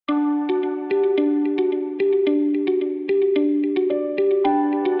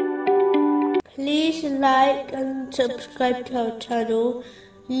like and subscribe to our channel.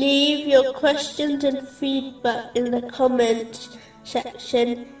 Leave your questions and feedback in the comments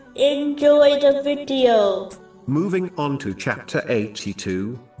section. Enjoy the video. Moving on to chapter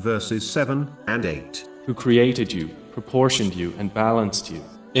 82, verses 7 and 8. Who created you, proportioned you, and balanced you.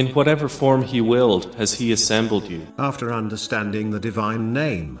 In whatever form He willed has He assembled you. After understanding the divine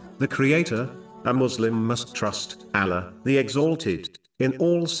name, the Creator, a Muslim must trust Allah, the Exalted, in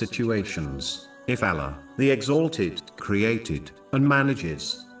all situations. If Allah, the Exalted, created and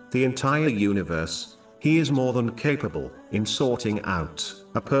manages the entire universe, He is more than capable in sorting out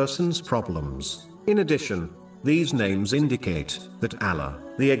a person's problems. In addition, these names indicate that Allah,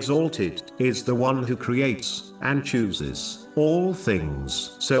 the Exalted, is the one who creates and chooses all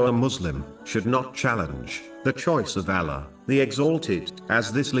things. So a Muslim should not challenge the choice of Allah, the Exalted,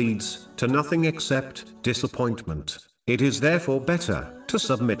 as this leads to nothing except disappointment. It is therefore better to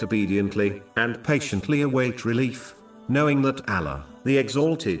submit obediently and patiently await relief, knowing that Allah, the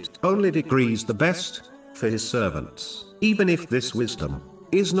Exalted, only decrees the best for His servants. Even if this wisdom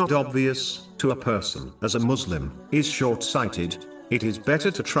is not obvious to a person as a Muslim is short-sighted, it is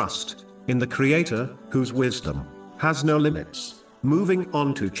better to trust in the Creator, whose wisdom has no limits. Moving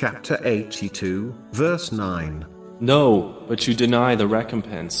on to chapter 82, verse 9. No, but you deny the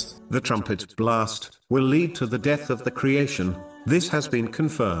recompense. The trumpet blast will lead to the death of the creation. This has been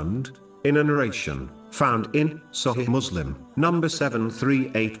confirmed in a narration found in Sahih Muslim, number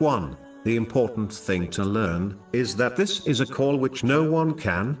 7381. The important thing to learn is that this is a call which no one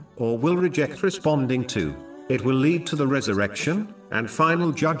can or will reject responding to. It will lead to the resurrection and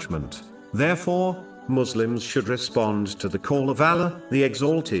final judgment. Therefore, Muslims should respond to the call of Allah, the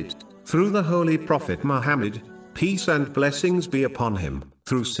Exalted, through the Holy Prophet Muhammad, peace and blessings be upon him,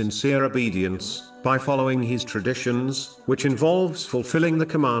 through sincere obedience, by following his traditions, which involves fulfilling the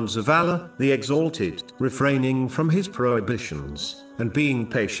commands of Allah, the Exalted, refraining from his prohibitions, and being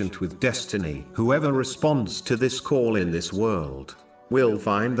patient with destiny. Whoever responds to this call in this world will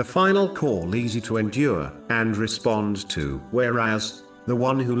find the final call easy to endure and respond to, whereas the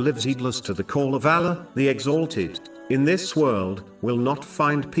one who lives heedless to the call of Allah, the Exalted, in this world, will not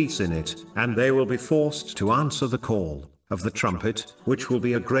find peace in it, and they will be forced to answer the call of the trumpet, which will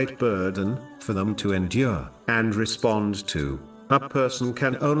be a great burden for them to endure and respond to. A person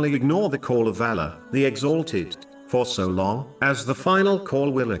can only ignore the call of Allah, the Exalted, for so long as the final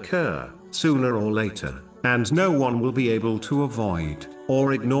call will occur, sooner or later, and no one will be able to avoid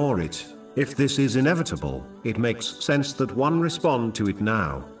or ignore it. If this is inevitable, it makes sense that one respond to it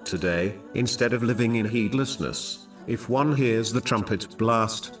now, today, instead of living in heedlessness. If one hears the trumpet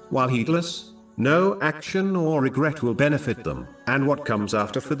blast while heedless, no action or regret will benefit them, and what comes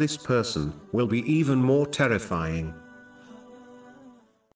after for this person will be even more terrifying.